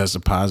 somebody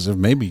tested positive.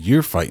 Maybe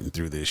you're fighting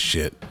through this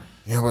shit.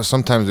 Yeah, well,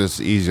 sometimes it's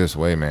the easiest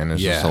way, man.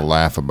 It's just Yeah. to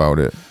laugh about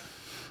it.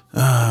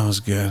 That was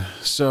good.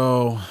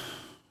 So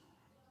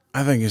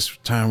I think it's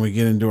time we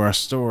get into our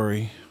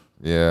story.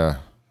 Yeah.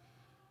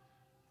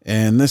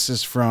 And this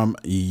is from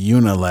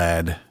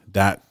unilad.co.uk.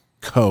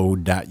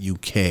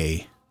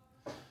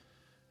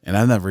 And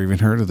I've never even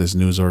heard of this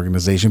news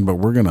organization, but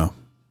we're going to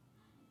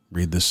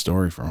read this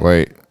story from them.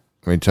 Wait,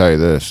 let me tell you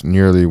this.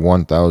 Nearly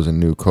 1,000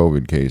 new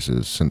COVID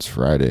cases since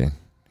Friday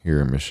here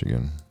in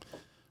Michigan.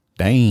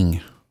 Dang.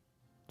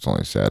 It's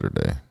only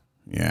Saturday.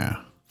 Yeah.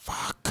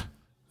 Fuck.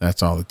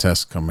 That's all the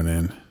tests coming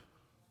in.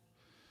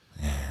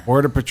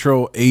 Border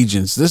Patrol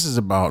agents. This is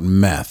about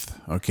meth.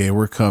 Okay,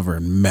 we're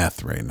covering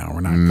meth right now.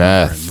 We're not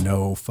Meth. covering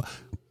no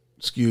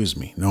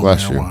no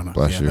Bless you. marijuana.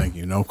 Bless you. Thank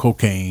you. No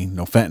cocaine,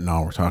 no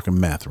fentanyl. We're talking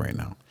meth right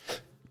now.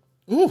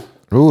 Ooh,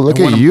 look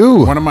And at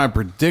you. One of my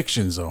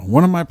predictions, though.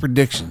 One of my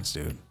predictions,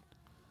 dude.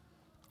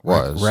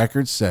 Was.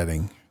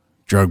 Record-setting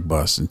drug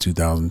busts in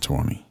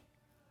 2020.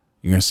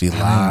 You're going to see a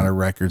lot of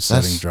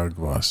record-setting that's- drug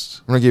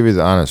busts. I'm going to give you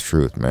the honest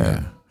truth,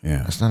 man.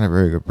 Yeah. That's not a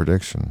very good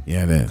prediction.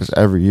 Yeah, it is. Because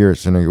every year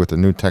it's going to, with the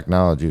new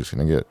technology, it's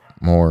going to get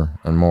more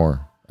and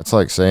more It's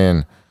like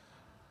saying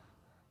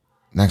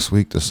next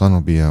week the sun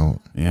will be out.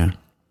 Yeah,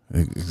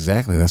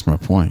 exactly. That's my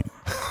point.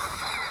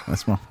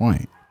 That's my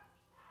point.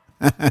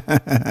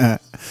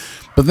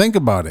 But think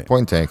about it.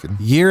 Point taken.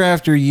 Year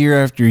after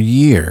year after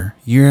year,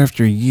 year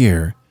after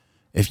year,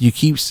 if you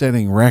keep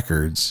setting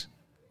records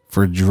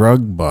for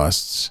drug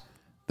busts,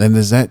 then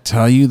does that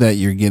tell you that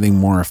you're getting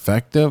more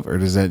effective, or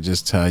does that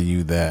just tell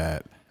you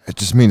that It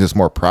just means it's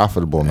more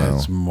profitable now.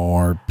 it's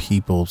more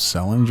people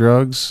selling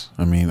drugs?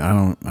 I mean, I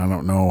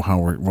don't know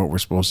what we're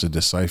supposed to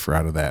decipher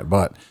out of that.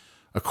 But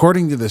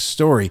according to this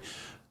story,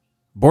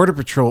 Border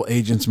Patrol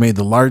agents made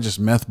the largest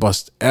meth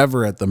bust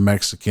ever at the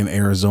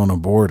Mexican-Arizona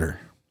border.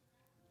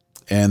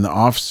 And the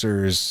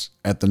officers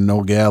at the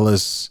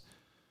Nogales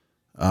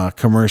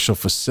commercial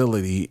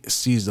facility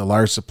seized a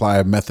large supply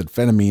of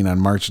methamphetamine on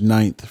March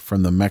 9th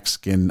from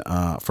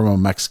a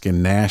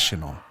Mexican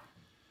national.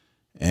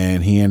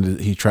 And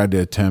he tried to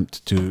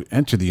attempt to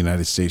enter the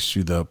United States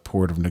through the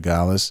port of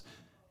Nogales.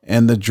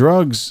 And the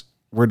drugs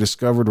were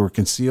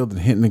concealed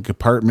and hidden in a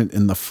compartment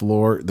in the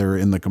floor. They're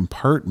in the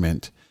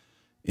compartment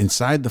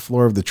inside the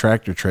floor of the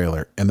tractor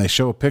trailer, and they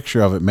show a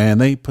picture of it. Man,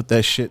 they put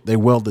that shit, they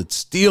welded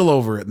steel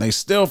over it, and they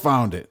still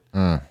found it.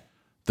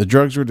 The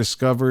drugs were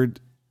discovered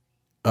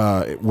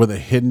with a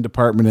hidden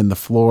compartment in the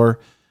floor,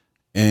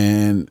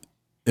 and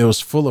it was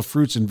full of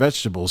fruits and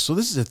vegetables. So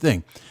this is the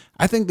thing.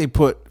 I think they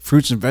put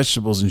fruits and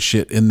vegetables and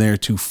shit in there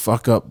to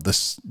fuck up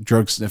the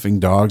drug sniffing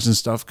dogs and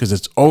stuff, because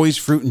it's always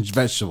fruit and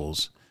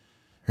vegetables.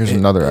 Here's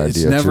another idea.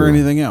 It's never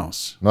anything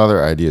else.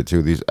 Another idea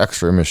too. These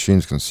X-ray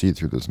machines can see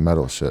through this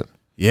metal shit.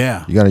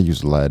 Yeah. You got to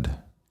use lead.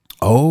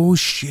 Oh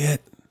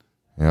shit.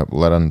 Yep,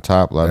 lead on the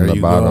top, lead on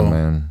the bottom,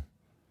 man.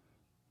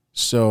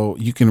 So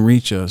you can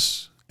reach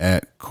us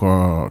at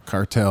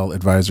Cartel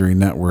Advisory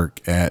Network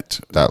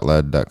at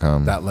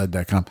 .lead.com.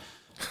 .lead.com.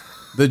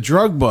 The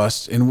drug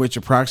bust, in which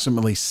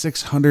approximately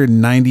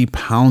 690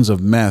 pounds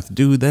of meth,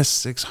 dude, that's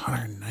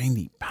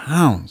 690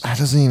 pounds. That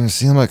doesn't even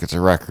seem like it's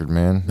a record,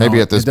 man. Maybe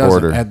No, at this it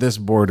doesn't. border. At this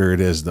border,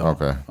 it is, though.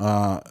 Okay.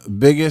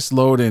 Biggest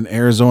load in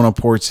Arizona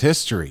port's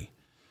history.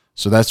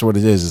 So that's what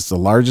it is. It's the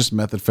largest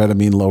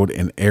methamphetamine load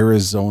in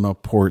Arizona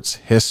port's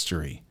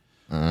history.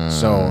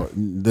 So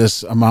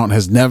this amount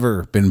has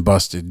never been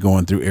busted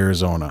going through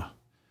Arizona,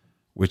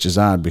 which is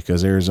odd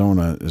because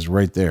Arizona is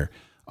right there.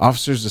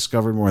 Officers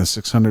discovered more than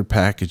 600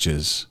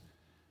 packages,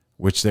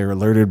 which they were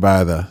alerted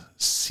by the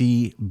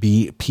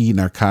CBP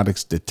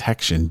narcotics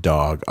detection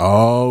dog.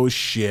 Oh,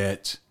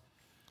 shit.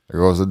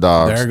 There goes the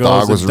dogs. There goes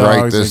Dog the was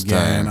dogs right this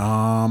again.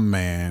 time. Oh,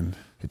 man.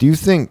 Do you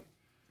think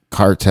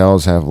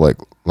cartels have like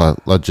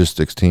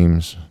logistics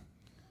teams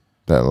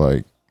that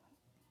like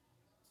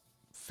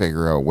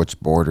figure out which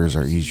borders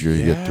are easier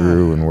to get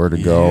through and where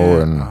to go?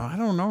 And I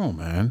don't know,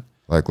 man.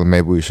 like, well,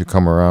 maybe we should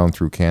come around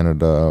through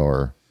Canada,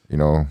 or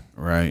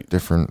Right.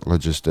 different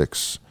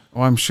logistics.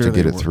 Oh, I'm sure to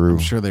get it through. I'm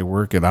sure they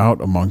work it out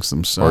amongst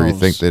themselves. Or you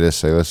think they just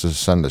say, let's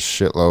just send a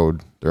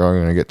shitload. They're only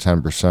going to get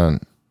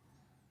 10%.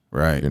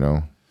 Right.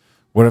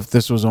 What if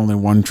this was only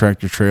one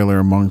tractor trailer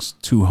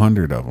amongst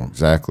 200 of them?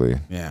 Exactly.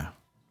 Yeah.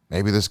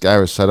 Maybe this guy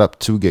was set up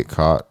to get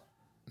caught.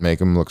 Make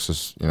him look,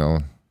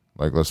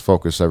 like, let's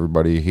focus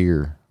everybody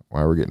here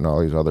while we're getting all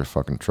these other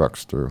fucking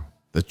trucks through.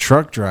 The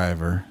truck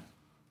driver,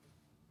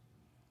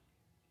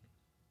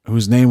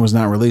 whose name was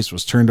not released,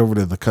 was turned over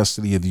to the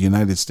custody of the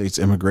United States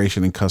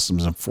Immigration and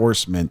Customs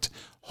Enforcement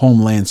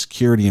Homeland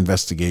Security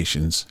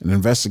Investigations, an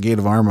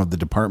investigative arm of the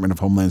Department of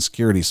Homeland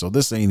Security. So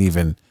this ain't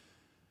even,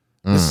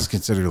 this is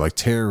considered like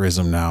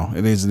terrorism now.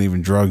 It isn't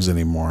even drugs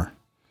anymore.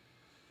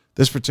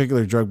 This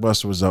particular drug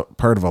bust was a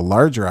part of a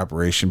larger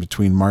operation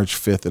between March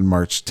 5th and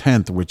March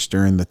 10th, which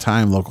during the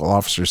time local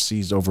officers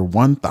seized over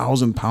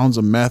 1,000 pounds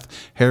of meth,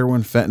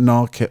 heroin,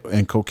 fentanyl,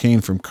 and cocaine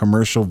from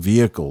commercial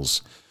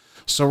vehicles.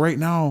 So right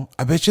now,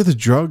 I bet you the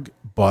drug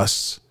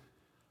busts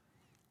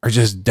are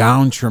just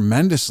down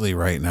tremendously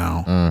right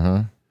now.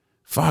 Mm-hmm.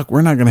 Fuck,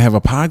 we're not going to have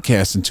a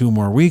podcast in 2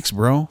 more weeks,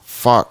 bro.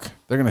 Fuck.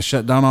 They're going to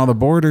shut down all the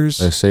borders.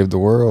 They saved the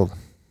world.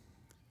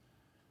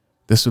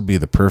 This would be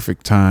the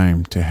perfect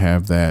time to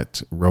have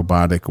that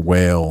robotic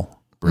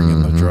whale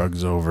bringing the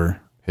drugs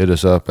over. Hit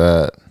us up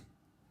at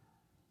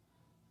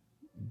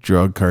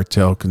Drug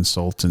Cartel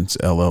Consultants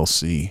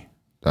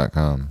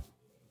LLC.com.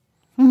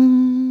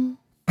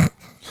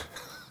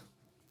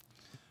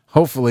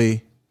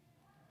 Hopefully,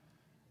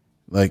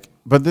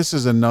 but this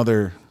is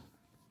another.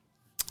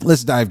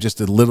 Let's dive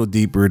just a little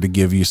deeper to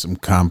give you some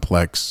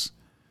complex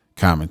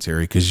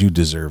commentary because you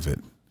deserve it.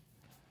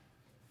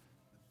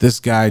 This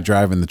guy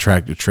driving the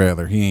tractor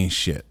trailer, he ain't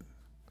shit.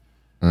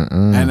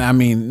 And I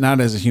mean,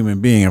 not as a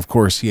human being. Of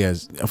course,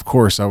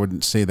 I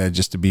wouldn't say that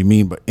just to be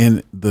mean, but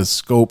in the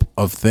scope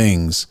of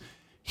things,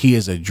 he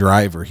is a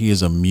driver. He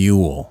is a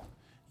mule.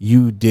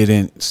 You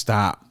didn't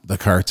stop the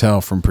cartel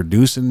from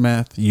producing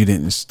meth. You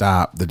didn't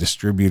stop the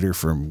distributor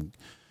from,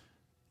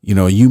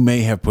 you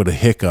may have put a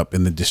hiccup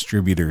in the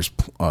distributor's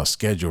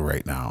schedule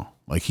right now.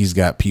 Like he's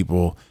got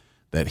people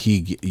that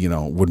he,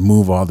 would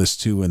move all this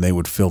to, and they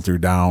would filter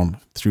down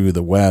through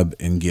the web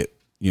and get,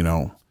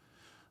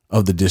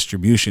 of the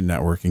distribution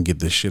network and get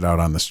this shit out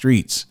on the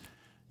streets.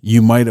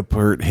 you might have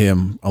hurt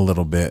him a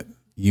little bit.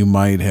 You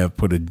might have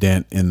put a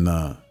dent in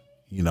the,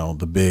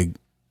 the big,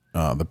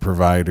 the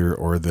provider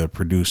or the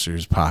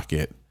producer's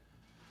pocket.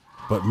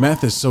 But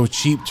meth is so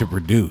cheap to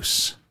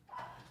produce.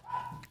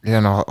 Yeah,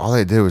 no, all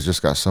they did was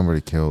just got somebody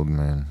killed,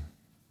 man.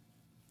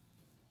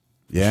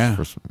 Yeah.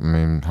 I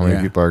mean, how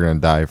many people are going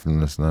to die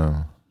from this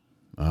now?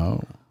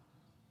 Oh.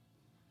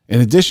 In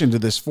addition to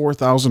this,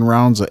 4,000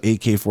 rounds of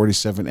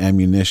AK-47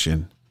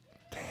 ammunition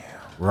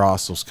were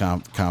also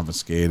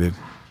confiscated.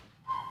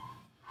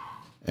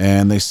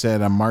 And they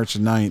said on March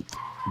 9th,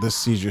 this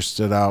seizure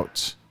stood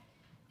out.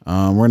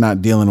 We're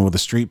not dealing with a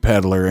street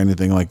peddler or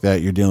anything like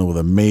that. You're dealing with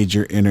a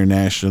major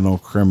international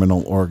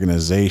criminal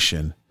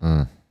organization.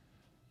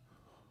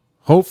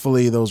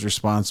 Hopefully those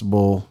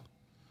responsible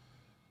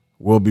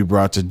will be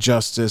brought to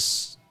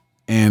justice.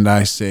 And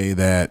I say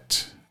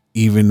that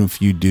even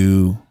if you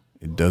do,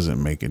 it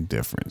doesn't make a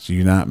difference.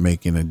 You're not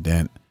making a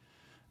dent.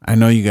 I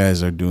know you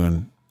guys are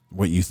doing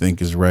what you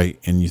think is right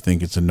and you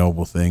think it's a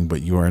noble thing,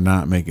 but you are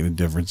not making a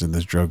difference in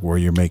this drug war.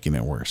 You're making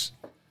it worse.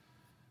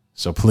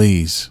 So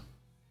please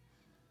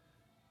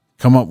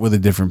come up with a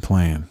different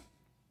plan,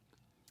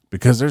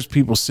 because there's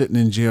people sitting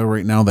in jail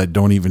right now that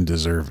don't even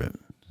deserve it.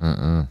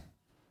 And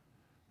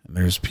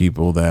there's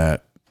people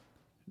that,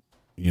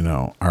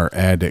 are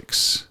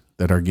addicts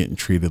that are getting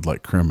treated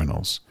like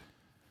criminals.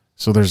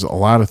 So there's a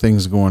lot of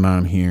things going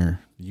on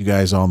here. You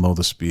guys all know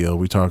the spiel.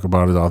 We talk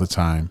about it all the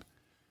time.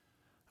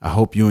 I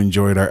hope you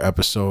enjoyed our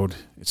episode.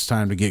 It's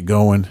time to get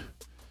going.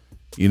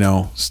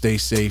 Stay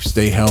safe,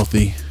 stay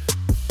healthy.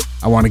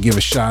 I want to give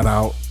a shout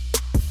out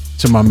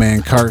to my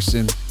man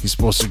Carson. He's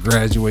supposed to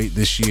graduate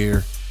this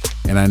year,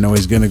 and I know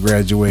he's going to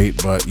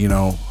graduate, but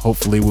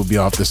hopefully we'll be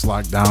off this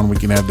lockdown. We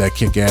can have that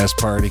kick-ass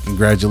party.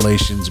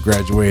 Congratulations,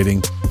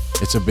 graduating.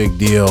 It's a big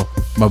deal.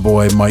 My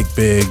boy Mike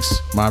Biggs,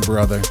 my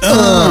brother,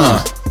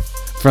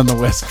 from the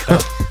West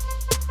Coast.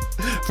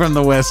 From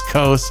the West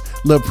Coast,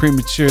 a little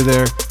premature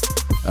there.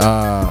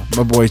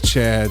 My boy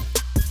Chad.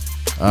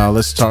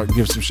 Let's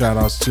give some shout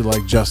outs to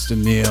like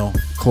Justin Neal,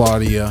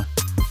 Claudia.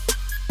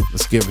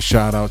 Let's give a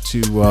shout out to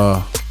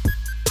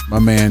my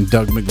man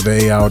Doug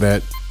McVeigh out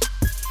at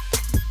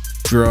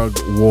Drug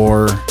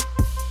War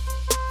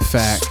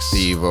Facts.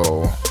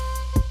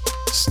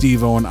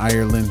 Steve-O in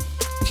Ireland.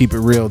 Keep it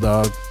real,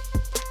 dog.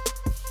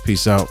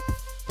 Peace out.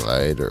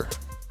 Later.